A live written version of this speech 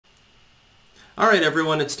Alright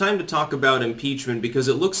everyone, it's time to talk about impeachment because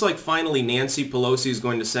it looks like finally Nancy Pelosi is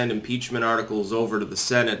going to send impeachment articles over to the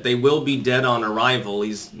Senate. They will be dead on arrival.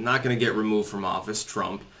 He's not going to get removed from office,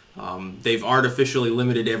 Trump. They've artificially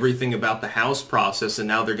limited everything about the House process, and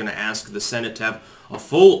now they're going to ask the Senate to have a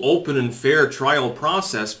full, open, and fair trial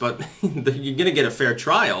process, but you're going to get a fair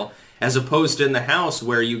trial as opposed to in the House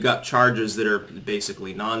where you got charges that are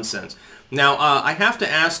basically nonsense. Now, I have to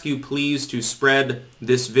ask you please to spread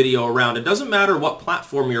this video around. It doesn't matter what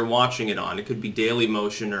platform you're watching it on. It could be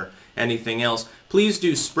Dailymotion or anything else. Please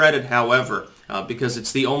do spread it, however, because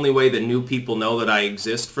it's the only way that new people know that I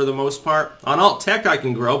exist for the most part. On alt tech I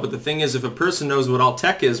can grow, but the thing is, if a person knows what alt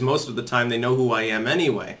tech is, most of the time they know who I am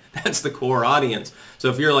anyway. That's the core audience. So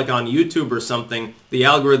if you're like on YouTube or something, the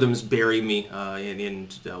algorithms bury me in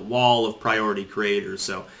a wall of priority creators.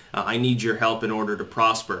 So I need your help in order to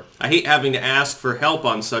prosper. I hate having to ask for help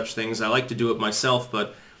on such things. I like to do it myself,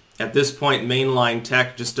 but at this point, mainline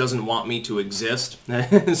tech just doesn't want me to exist.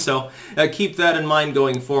 So keep that in mind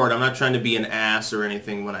going forward. I'm not trying to be an ass or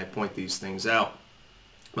anything when I point these things out.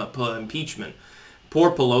 But impeachment.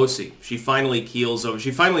 Poor Pelosi. She finally keels over.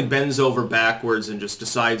 She finally bends over backwards and just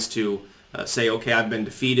decides to say, okay, I've been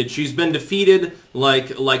defeated. She's been defeated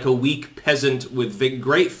like a weak peasant with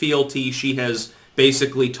great fealty. She has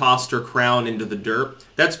basically tossed her crown into the dirt.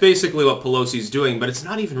 That's basically what Pelosi's doing, but it's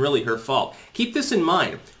not even really her fault. Keep this in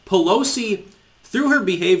mind. Pelosi, through her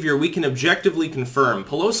behavior, we can objectively confirm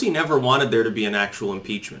Pelosi never wanted there to be an actual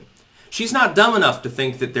impeachment. She's not dumb enough to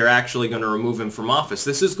think that they're actually going to remove him from office.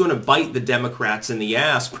 This is going to bite the Democrats in the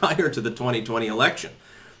ass prior to the 2020 election.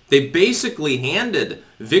 They basically handed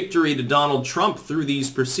victory to Donald Trump through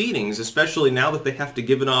these proceedings, especially now that they have to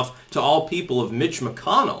give it off to all people of Mitch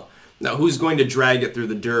McConnell. Now, who's going to drag it through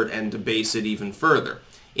the dirt and debase it even further?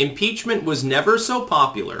 Impeachment was never so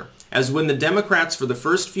popular as when the Democrats, for the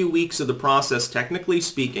first few weeks of the process, technically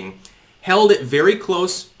speaking, held it very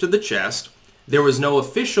close to the chest. There was no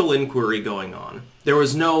official inquiry going on. There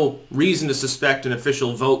was no reason to suspect an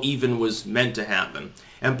official vote even was meant to happen.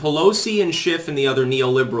 And Pelosi and Schiff and the other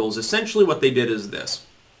neoliberals, essentially what they did is this.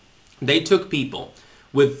 They took people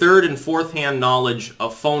with third and fourth hand knowledge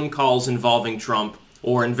of phone calls involving Trump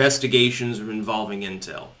or investigations involving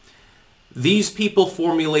intel. These people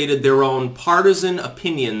formulated their own partisan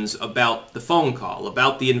opinions about the phone call,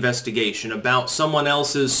 about the investigation, about someone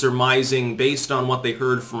else's surmising based on what they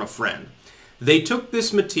heard from a friend. They took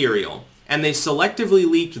this material and they selectively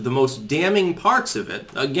leaked the most damning parts of it,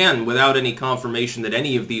 again, without any confirmation that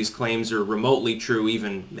any of these claims are remotely true,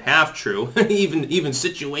 even half true, even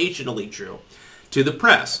situationally true, to the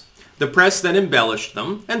press. The press then embellished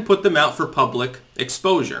them and put them out for public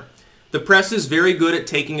exposure. The press is very good at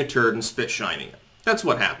taking a turd and spit shining it. That's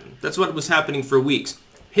what happened. That's what was happening for weeks.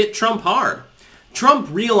 Hit Trump hard. Trump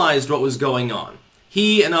realized what was going on.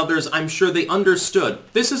 He and others, I'm sure they understood.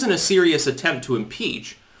 This isn't a serious attempt to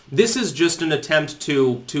impeach. This is just an attempt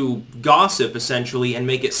to gossip, essentially, and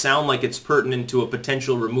make it sound like it's pertinent to a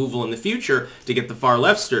potential removal in the future to get the far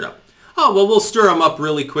left stirred up. Oh, well, we'll stir them up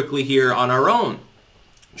really quickly here on our own.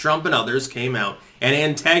 Trump and others came out and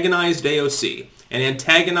antagonized AOC, and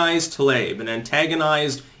antagonized Tlaib, and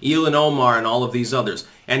antagonized Ilhan Omar and all of these others,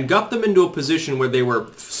 and got them into a position where they were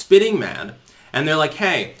spitting mad, and they're like,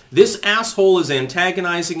 hey, this asshole is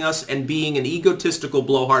antagonizing us and being an egotistical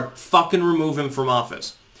blowhard, fucking remove him from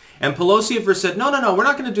office. And Pelosi at first said, no, we're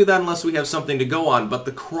not going to do that unless we have something to go on, but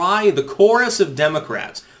the chorus of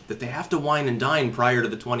Democrats that they have to wine and dine prior to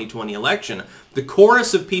the 2020 election, the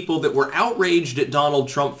chorus of people that were outraged at Donald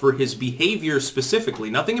Trump for his behavior specifically,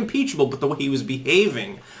 nothing impeachable, but the way he was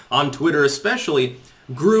behaving on Twitter especially,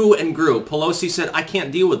 grew and grew. Pelosi said, I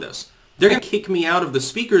can't deal with this. They're going to kick me out of the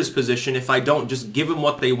speaker's position if I don't just give them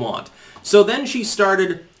what they want. So then she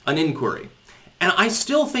started an inquiry. And I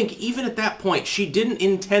still think even at that point, she didn't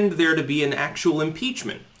intend there to be an actual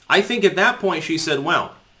impeachment. I think at that point she said,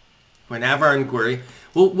 well, we're going to have our inquiry.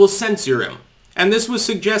 We'll censor him. And this was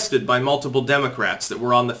suggested by multiple Democrats that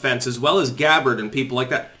were on the fence, as well as Gabbard and people like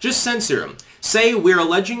that. Just censor him. Say we're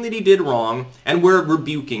alleging that he did wrong, and we're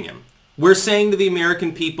rebuking him. We're saying to the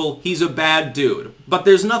American people, he's a bad dude. But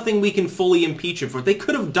there's nothing we can fully impeach him for. They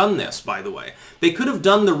could have done this, by the way. They could have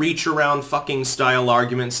done the reach-around fucking style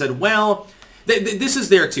argument and said, well, this is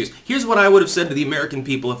their excuse. Here's what I would have said to the American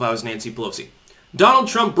people if I was Nancy Pelosi. Donald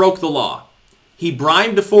Trump broke the law. He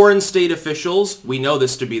bribed foreign state officials. We know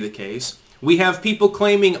this to be the case. We have people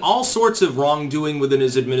claiming all sorts of wrongdoing within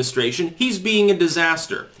his administration. He's being a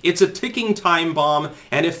disaster. It's a ticking time bomb,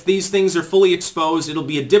 and if these things are fully exposed, it'll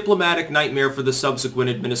be a diplomatic nightmare for the subsequent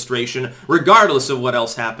administration, regardless of what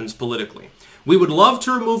else happens politically. We would love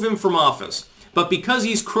to remove him from office, But because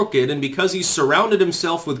he's crooked and because he's surrounded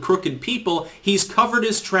himself with crooked people, he's covered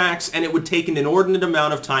his tracks, and it would take an inordinate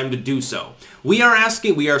amount of time to do so. We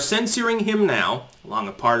are censoring him now, along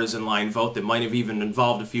a partisan line vote that might have even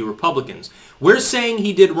involved a few Republicans. We're saying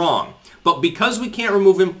he did wrong. But because we can't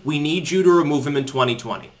remove him, we need you to remove him in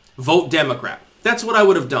 2020. Vote Democrat. That's what I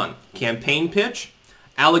would have done. Campaign pitch,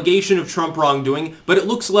 allegation of Trump wrongdoing, but it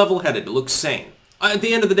looks level-headed. It looks sane. At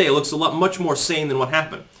the end of the day, it looks much more sane than what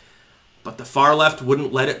happened. But the far left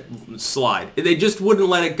wouldn't let it slide. They just wouldn't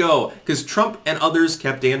let it go because Trump and others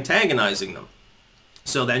kept antagonizing them.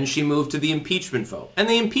 So then she moved to the impeachment vote, and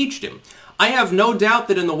they impeached him. I have no doubt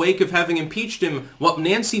that in the wake of having impeached him, what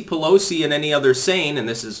Nancy Pelosi and any other sane, and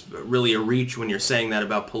this is really a reach when you're saying that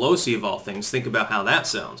about Pelosi of all things, think about how that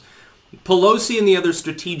sounds. Pelosi and the other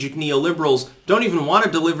strategic neoliberals don't even want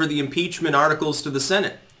to deliver the impeachment articles to the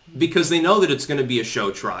Senate because they know that it's going to be a show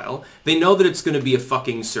trial. They know that it's going to be a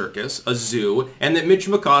fucking circus, a zoo, and that Mitch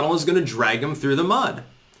McConnell is going to drag him through the mud.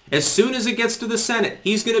 As soon as it gets to the Senate,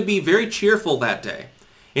 he's going to be very cheerful that day.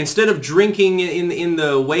 Instead of drinking in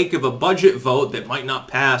the wake of a budget vote that might not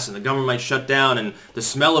pass and the government might shut down and the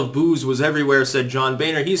smell of booze was everywhere, said John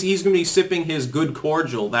Boehner, he's going to be sipping his good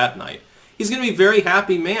cordial that night. He's going to be a very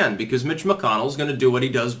happy man because Mitch McConnell's going to do what he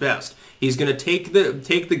does best. He's going to take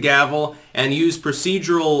the gavel and use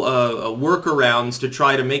procedural workarounds to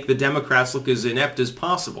try to make the Democrats look as inept as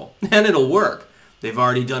possible. And it'll work. They've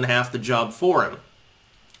already done half the job for him.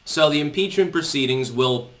 So the impeachment proceedings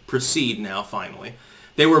will proceed now, finally.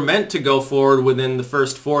 They were meant to go forward within the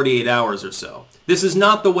first 48 hours or so. This is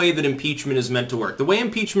not the way that impeachment is meant to work. The way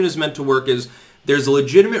impeachment is meant to work is there's a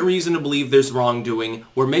legitimate reason to believe there's wrongdoing.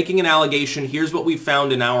 We're making an allegation. Here's what we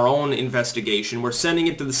found in our own investigation. We're sending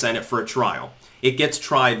it to the Senate for a trial. It gets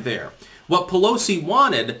tried there. What Pelosi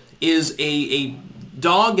wanted is a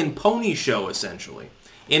dog and pony show, essentially,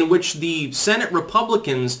 in which the Senate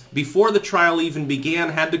Republicans, before the trial even began,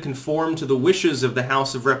 had to conform to the wishes of the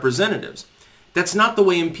House of Representatives. That's not the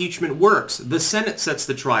way impeachment works. The Senate sets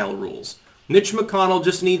the trial rules. Mitch McConnell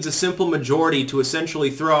just needs a simple majority to essentially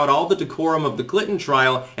throw out all the decorum of the Clinton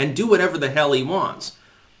trial and do whatever the hell he wants.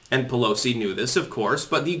 And Pelosi knew this, of course,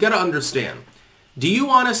 but you gotta understand. Do you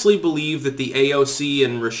honestly believe that the AOC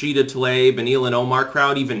and Rashida Tlaib and Ilhan Omar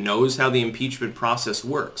crowd even knows how the impeachment process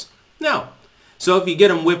works? No. So if you get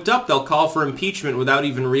them whipped up, they'll call for impeachment without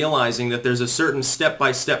even realizing that there's a certain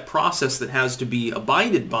step-by-step process that has to be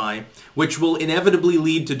abided by, which will inevitably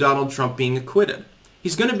lead to Donald Trump being acquitted.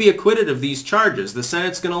 He's going to be acquitted of these charges. The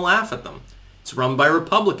Senate's going to laugh at them. It's run by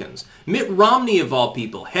Republicans. Mitt Romney, of all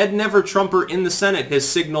people, head never Trumper in the Senate, has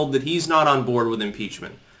signaled that he's not on board with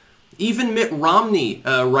impeachment. Even Mitt Romney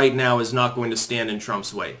right now is not going to stand in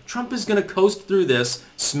Trump's way. Trump is going to coast through this,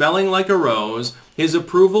 smelling like a rose. His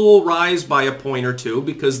approval will rise by a point or two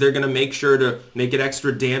because they're going to make sure to make it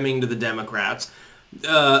extra damning to the Democrats.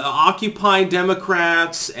 Occupy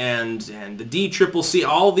Democrats and the DCCC,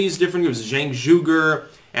 all these different groups, Cenk Uygur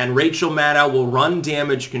and Rachel Maddow will run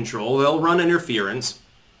damage control. They'll run interference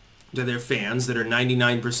to their fans that are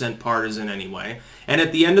 99% partisan anyway. And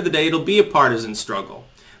at the end of the day, it'll be a partisan struggle.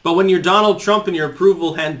 But when you're Donald Trump and your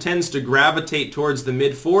approval tends to gravitate towards the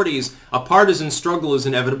mid-40s, a partisan struggle is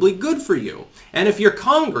inevitably good for you. And if you're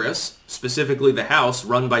Congress, specifically the House,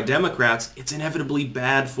 run by Democrats, it's inevitably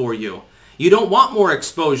bad for you. You don't want more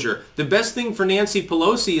exposure. The best thing for Nancy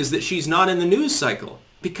Pelosi is that she's not in the news cycle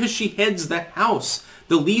because she heads the House,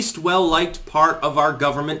 the least well-liked part of our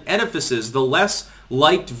government edifices, the less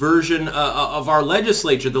liked version of our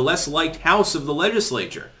legislature, the less liked house of the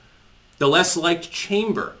legislature, the less liked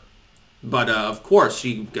chamber. But of course,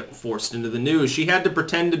 she got forced into the news. She had to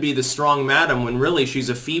pretend to be the strong madam when really she's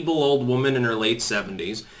a feeble old woman in her late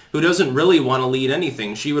 70s who doesn't really want to lead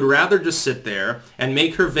anything. She would rather just sit there and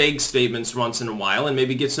make her vague statements once in a while and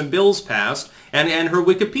maybe get some bills passed and her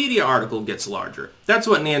Wikipedia article gets larger. That's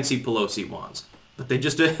what Nancy Pelosi wants. But they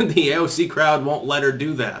just, the AOC crowd won't let her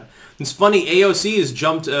do that. It's funny, AOC has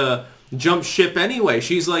jumped ship anyway.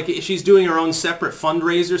 She's doing her own separate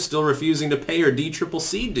fundraiser, still refusing to pay her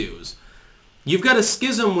DCCC dues. You've got a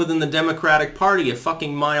schism within the Democratic Party a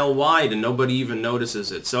fucking mile wide and nobody even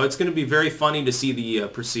notices it. So it's going to be very funny to see the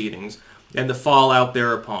proceedings and the fallout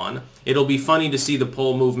thereupon. It'll be funny to see the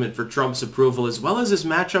poll movement for Trump's approval as well as his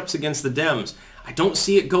matchups against the Dems. I don't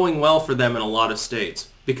see it going well for them in a lot of states.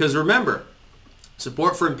 Because remember,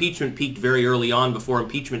 support for impeachment peaked very early on before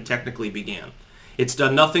impeachment technically began. It's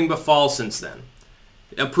done nothing but fall since then.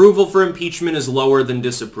 Approval for impeachment is lower than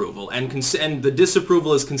disapproval, and the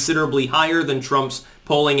disapproval is considerably higher than Trump's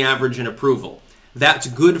polling average in approval. That's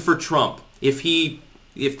good for Trump. If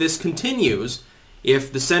this continues,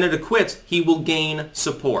 if the Senate acquits, he will gain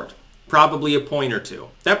support. probably a point or two.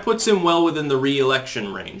 That puts him well within the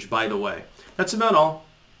re-election range, by the way. That's about all.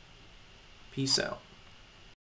 Peace out.